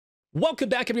Welcome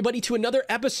back, everybody, to another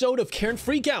episode of KAREN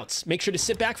Freakouts. Make sure to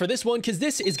sit back for this one, because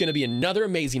this is going to be another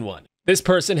amazing one. This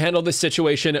person handled this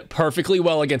situation perfectly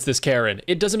well against this Karen.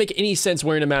 It doesn't make any sense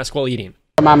wearing a mask while eating.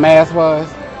 My mask was?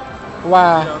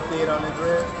 Why? You don't see it on the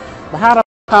drip? But how the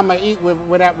f am I eat with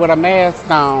a mask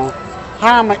on?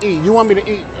 How am I eat? You want me to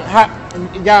eat?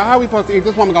 How we supposed to eat?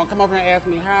 This woman gonna come over here and ask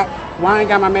me why I ain't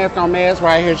got my mask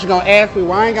right here. She gonna ask me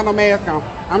why I ain't got no mask on.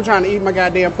 I'm trying to eat my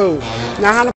goddamn food.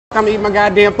 Now how the f I'm gonna eat my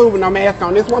goddamn food with no mask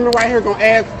on? This woman right here gonna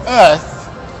ask us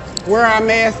where our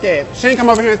mask at. She ain't come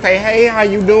over here and say, hey, how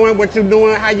you doing? What you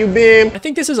doing? How you been? I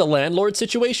think this is a landlord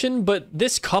situation, but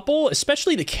this couple,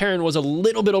 especially the Karen, was a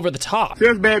little bit over the top.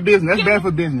 That's bad business. That's bad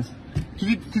for business.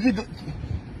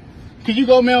 Can you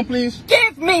go, ma'am, please?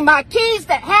 Give me my keys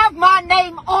that have my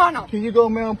name on them. Can you go,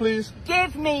 ma'am, please?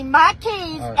 Give me my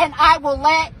keys, and I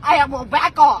will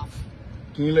back off.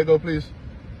 Can you let go, please?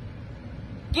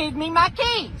 Give me my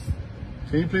keys.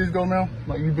 Can you please go, ma'am?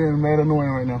 Like, you being mad annoying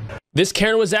right now. This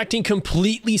Karen was acting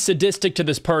completely sadistic to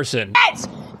this person. Kids!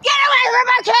 Get away from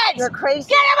my kids! You're crazy.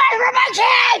 Get away from my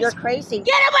kids! You're crazy.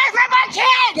 Get away from my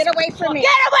kids! Get away from me.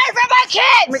 Get away from my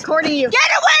kids! I'm recording you.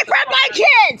 Get away from my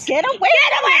kids! Get away.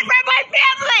 Get away from my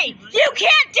family! You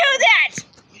can't do that!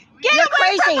 Get You're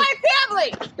away from crazy. my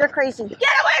family! You're crazy.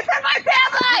 Get away from my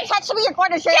family! You touch me, you're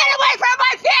going to jail. Get away from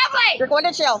my family! You're going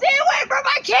to jail. Stay away from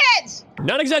my kids!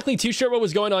 Not exactly too sure what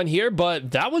was going on here,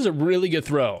 but that was a really good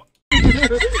throw.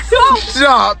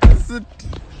 Stop!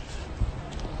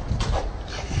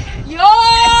 Yo!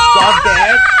 Stop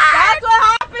that! That's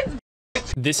what happens!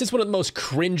 This is one of the most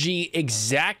cringy,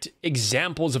 exact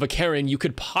examples of a Karen you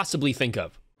could possibly think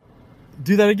of.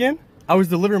 Do that again? I was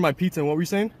delivering my pizza, and what were you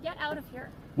saying? Get out of here.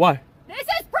 Why? This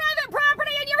is private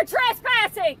property and you're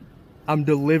trespassing! I'm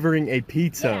delivering a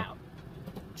pizza. Get out.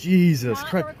 Jesus Not a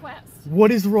Christ. request.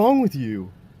 What is wrong with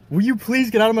you? Will you please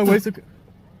get out of my way?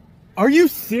 Are you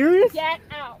serious? Get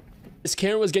out. This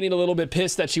Karen was getting a little bit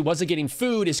pissed that she wasn't getting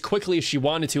food as quickly as she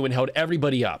wanted to and held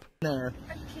everybody up.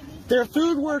 They're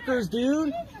food workers,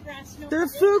 dude. They're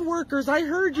food workers. I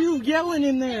heard you yelling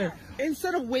in there.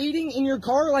 Instead of waiting in your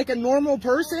car like a normal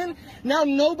person, now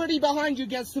nobody behind you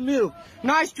gets to move.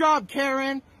 Nice job,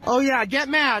 Karen. Oh yeah, get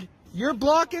mad. You're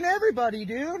blocking everybody,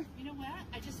 dude. You know what?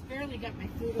 I just barely got my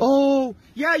food. Oh,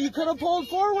 yeah, you could have pulled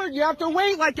forward. You have to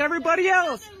wait like everybody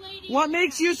else. What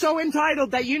makes you so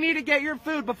entitled that you need to get your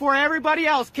food before everybody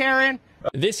else, Karen?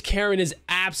 This Karen is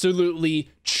absolutely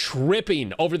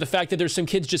tripping over the fact that there's some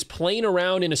kids just playing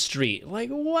around in a street. Like,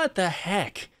 what the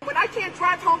heck? But I can't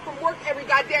drive home from work every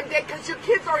goddamn day because your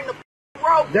kids are in the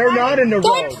road. They're not in the road.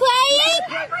 They're playing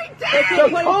every day.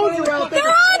 The cones are out there. They're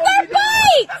on their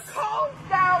bikes. The cones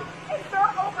down and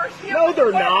they're over here. No,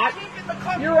 they're not.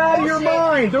 You're out of your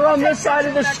mind. They're on this side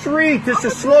of the street just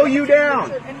to slow you down.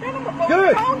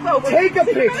 Good. Take a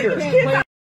picture.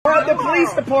 Brought the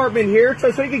police department here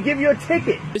so he could give you a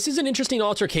ticket. This is an interesting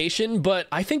altercation, but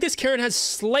I think this Karen has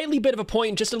slightly bit of a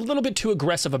point, just a little bit too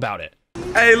aggressive about it.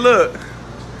 Hey, look.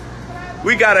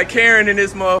 We got a Karen in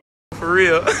this motherfucker for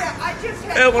real.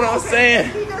 That's what I'm saying.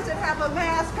 He doesn't have a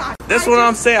mask on. That's what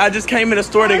I'm saying. I just came in the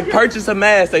store to purchase a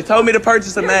mask. They told me to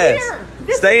purchase a mask.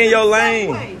 Stay in your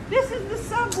lane. This is the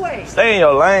subway. Stay in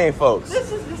your lane, folks.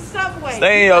 This is the subway.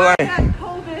 Stay in your lane.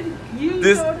 COVID, you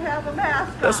don't have a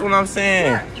mask on. That's what I'm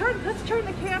saying. Let's turn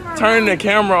the camera Turn the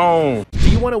camera on. Do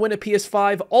you want to win a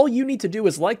PS5? All you need to do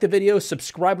is like the video,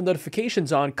 subscribe with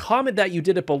notifications on, comment that you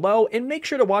did it below, and make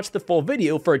sure to watch the full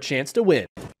video for a chance to win.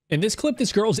 In this clip,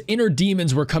 this girl's inner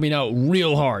demons were coming out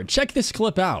real hard. Check this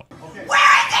clip out. Where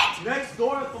is it? Next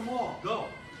door at the mall. Go.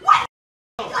 What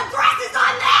address is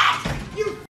on that?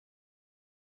 You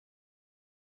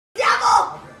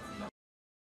devil!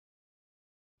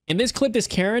 In this clip, this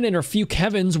Karen and her few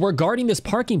Kevins were guarding this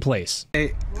parking place.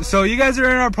 Hey, so you guys are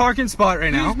in our parking spot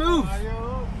right now. Please move.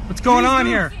 What's going on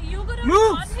here? You gonna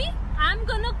Move. respond me? I'm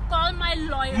gonna call my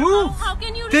lawyer. Move. How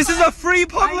can you This is a free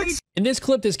public. In this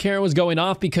clip, this Karen was going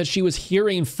off because she was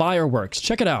hearing fireworks.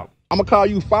 Check it out. I'm gonna call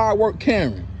you Firework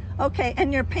Karen. Okay,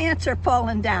 and your pants are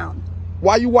falling down.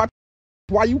 Why you watch?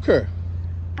 Why you care?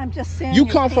 I'm just saying. You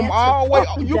your come from pants all are way.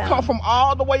 falling You down. come from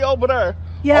all the way over there.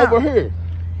 Yeah. Over here.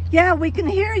 Yeah, we can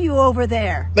hear you over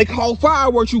there. They call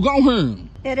fireworks. You gon' hear 'em.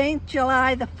 It ain't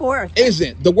July the 4th.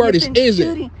 Isn't. The word is You've been isn't.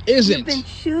 shooting- Isn't. You've been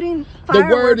shooting The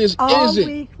fireworks word is all isn't.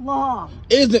 week long.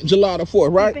 Isn't July the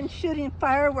 4th, right? You've been shooting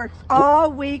fireworks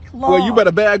all week long. Well, you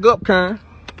better bag up, Karen.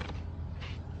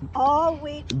 All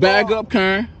week Bag long. up,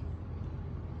 Karen.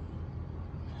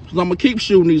 Cause I'm gonna keep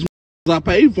shooting these I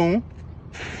paid for them.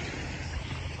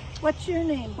 What's your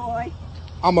name, boy?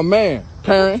 I'm a man,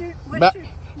 Karen. What's your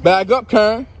Bag up,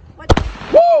 Karen. What?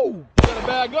 Woo! You better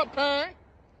bag up, Karen.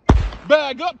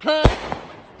 Bag up, Karen.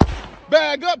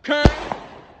 Bag up, Karen.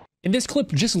 In this clip,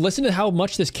 just listen to how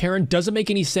much this Karen doesn't make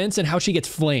any sense and how she gets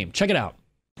flamed. Check it out.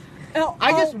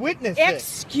 I just witnessed it.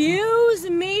 Excuse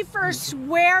me for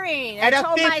swearing. At a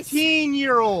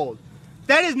 15-year-old.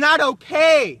 That is not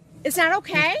okay. It's not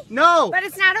okay? No. But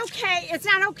it's not okay. It's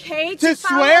not okay to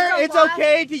follow swear. the It's law.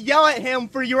 okay to yell at him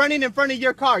for you running in front of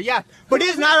your car. Yeah. But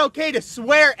it's not okay to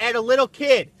swear at a little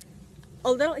kid.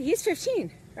 A little, he's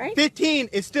 15, right? 15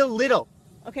 is still little.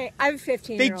 Okay, I'm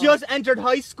 15. They just entered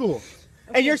high school.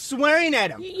 Okay. And you're swearing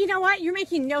at him. You know what? You're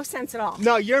making no sense at all.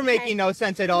 No, you're making no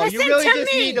sense at all. Listen you really to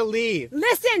just me. need to leave.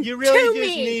 Listen You really to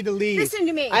just me. need to leave. Listen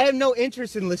to me. I have no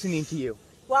interest in listening to you.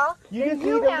 Well, you then just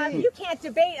need to leave. You can't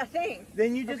debate a thing.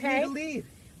 Then you just need to leave.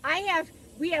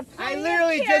 We have I plenty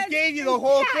literally of kids just gave you the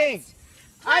whole thing.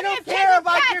 Plenty I don't of kids care and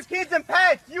about pets. your kids and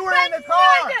pets. You were in Then the car.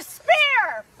 you're in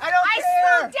despair. I don't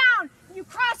care. slowed down. You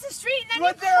cross the street and then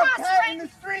Was you there a cross pet right in the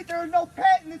street? There was no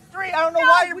pet in the street. I don't know No,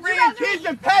 why you're would you bringing rather kids me-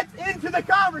 and pets into the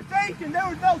conversation. There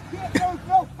was no kid. There was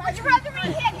no pet. Would you rather me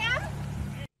hit him?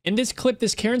 In this clip,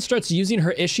 this Karen starts using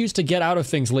her issues to get out of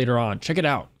things later on. Check it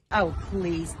out. Oh,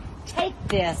 please. Take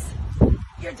this.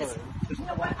 You're just, you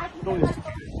know what? I can get my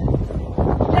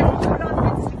Let's put it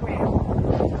on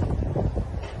Instagram.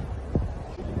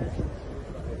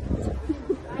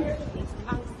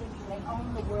 They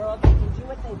own the world. They can do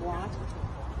what they want.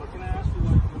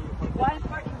 Why I'm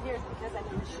parking here is because I'm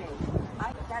in the shade.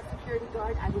 That security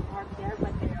guard, I would park there,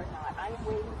 but they are not. I'm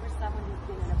waiting for someone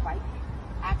who's been in a bike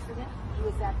accident. He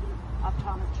was at the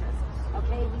optometrist.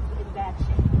 Okay, he's in bad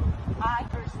shape. I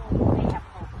personally may have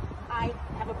hope. I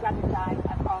have a brother died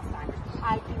of Alzheimer's.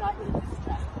 I do not need this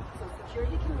stress. So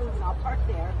security can move and I'll park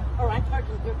there, or I'm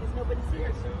parking here because nobody's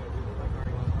here.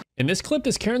 In this clip,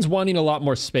 this Karen's wanting a lot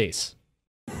more space.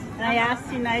 And I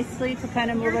asked you nicely to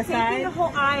kind of move aside. You're taking the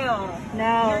whole aisle.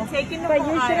 No. You're taking the but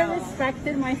whole you should have aisle.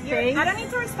 respected my space. I don't need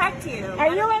to respect you.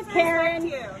 Are you a Karen?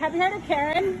 Have you heard of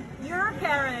Karen? You're a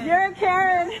Karen. You're a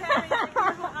Karen. You're a Karen. You're taking the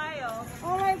whole aisle.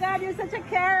 Oh my God, you're such a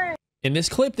Karen. In this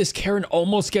clip, this Karen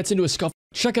almost gets into a scuffle.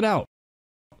 Check it out.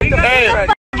 Hey,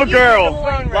 lava girl.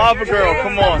 Lava girl,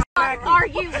 come on. Are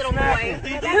you, little boy?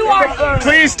 Who are you?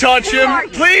 Please touch him.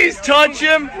 Please touch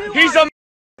him. He's a.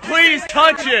 Please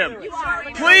touch him.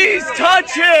 Please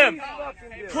touch him.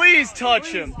 Please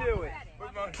touch him.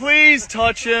 Please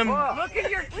touch him. Look at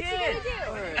your kid.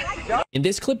 In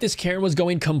this clip, this Karen was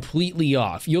going completely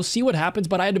off. You'll see what happens,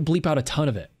 but I had to bleep out a ton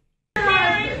of it. My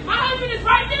husband is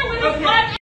right there with his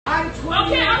black. I'm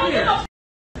 20 Okay, I don't give a.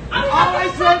 All I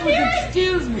said was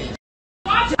excuse me.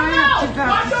 Watch your mouth.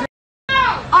 Watch your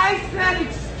mouth. I said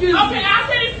excuse me. Okay, I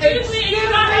said excuse me, and you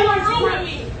not have a room with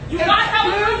me. You not have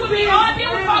a room with me. All I did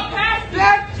was talk past you.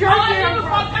 That's your All I did damn was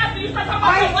talk past you. You start talking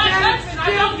about your black husband. I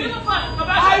don't give a fuck about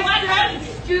your black husband.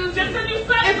 Just because you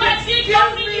suck black dick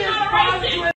don't mean you're not a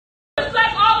racist. You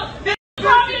suck all of this.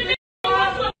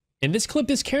 In this clip,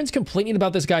 this Karen's complaining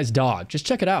about this guy's dog. Just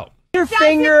check it out. Your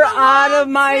finger out of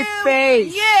my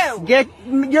face. You. Get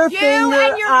your finger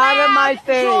and your out of my mad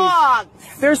face.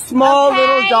 dogs. They're small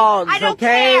little dogs, I don't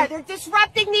okay? care. They're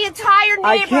disrupting the entire neighborhood.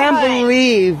 I can't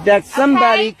believe that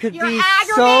somebody Okay? could You're be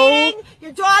aggravating.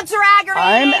 Your dogs are aggravating.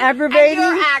 I'm aggravating?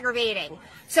 And you're aggravating.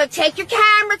 So take your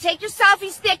camera, take your selfie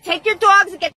stick, take your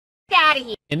dogs, and get out of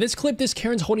here. In this clip, this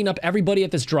Karen's holding up everybody at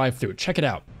this drive-thru. Check it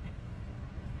out.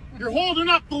 You're holding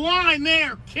up the line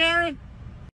there, Karen.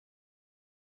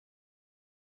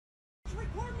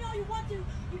 Record me all you want to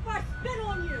before I spit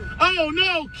on you. Oh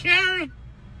no, Karen.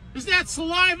 Is that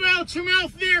saliva out your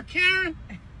mouth there, Karen?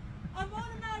 I'm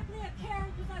automatically a Karen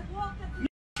because I walked up to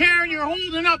Karen, you're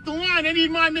holding up the line. I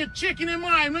need my McChicken and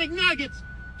my McNuggets.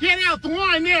 Get out the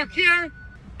line there, Karen.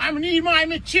 I need my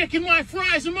McChicken, my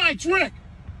fries, and my drink.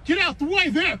 Get out the way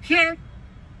there, Karen.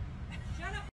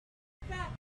 Shut up,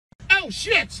 fat. Oh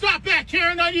shit, stop that,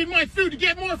 Karen. I need my food to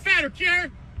get more fatter,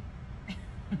 Karen.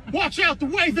 Watch out the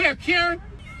way there, Karen.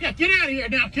 Yeah, get out of here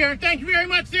now, Karen. Thank you very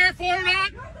much there. Forward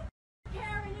on.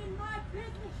 Karen in my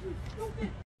business, you stupid.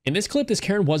 In this clip, this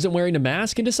Karen wasn't wearing a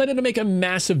mask and decided to make a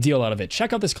massive deal out of it.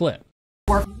 Check out this clip.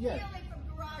 Don't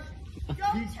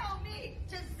tell me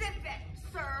to zip it,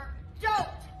 sir. Don't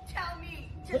tell me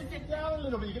to zip it. Take it down a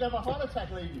little bit. You could have a heart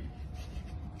attack, lady.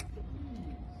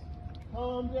 Please.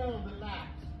 Calm down. Relax.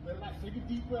 Relax. Take a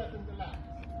deep breath and relax.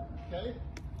 Okay?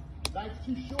 Life's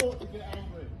too short to get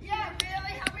angry. Yeah,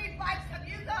 really? How many bikes have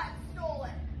you gotten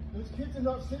stolen? Those kids are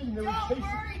not sitting there. Don't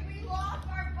worry, we lost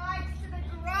our bikes to the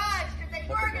garage because they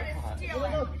were going to steal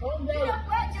it. No, calm down. You know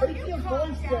what? No, Take you your calm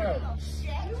voice down, down. little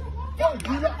shit. Hey, Don't do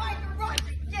come to not- my garage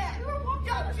again.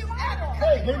 Don't you ever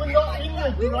Hey, they were not in my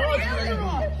your garage, garage.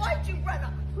 lady. Why'd you run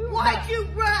up? why did you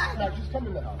run? No, just come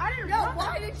in the house. I didn't know.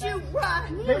 Why did you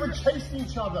run? They were chasing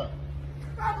each other.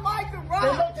 From my garage.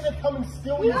 They're not going to come and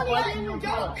steal your bike in your Don't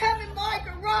garage. come in my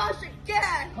garage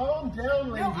again. Calm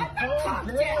down, lady. No, I'm not calm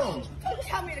down. Don't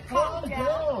tell me to calm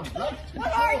down.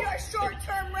 What are you, a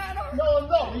short-term rental? No, I'm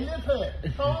not. We live here.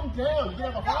 Calm down. You're going to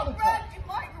have a heart Don't attack. run to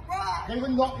my garage. They were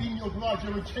not in your garage.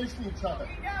 They were chasing each other.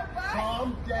 You know what?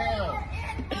 Calm down.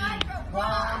 In my garage.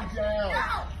 Calm down.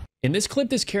 No. In this clip,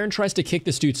 this Karen tries to kick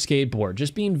this dude's skateboard,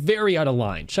 just being very out of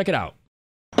line. Check it out.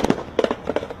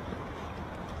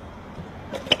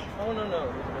 Oh,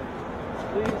 no.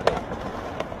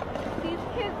 These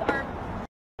kids are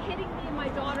hitting me and my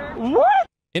daughter. What?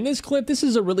 In this clip, this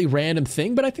is a really random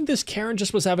thing, but I think this Karen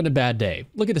just was having a bad day.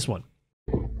 Look at this one.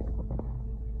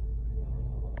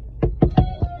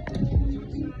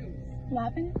 What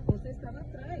happened?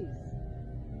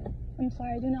 I'm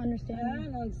sorry, I do not understand. I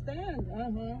don't understand.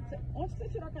 Onde você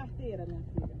tirou a carteira, minha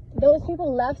filha? Those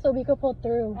people left so we could pull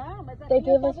through. They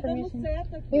gave us permission.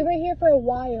 We were here for a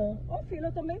while. Ô, filha,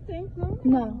 eu também tenho câmera.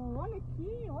 No. Olha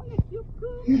aqui o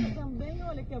câmera também.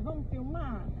 Olha aqui, vamos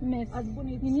filmar? Miss, As you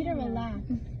bonitinhas. need to relax.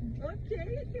 Ok,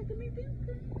 aqui eu também tenho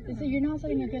câmera. So you're not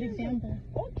setting a good example.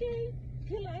 Ok,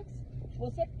 relax.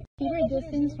 Você... Keep your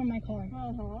distance from my car.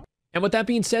 And with that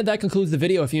being said, that concludes the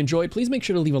video. If you enjoyed, please make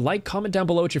sure to leave a like, comment down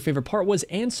below what your favorite part was,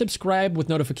 and subscribe with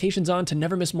notifications on to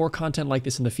never miss more content like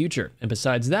this in the future. And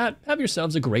besides that, have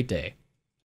yourselves a great day.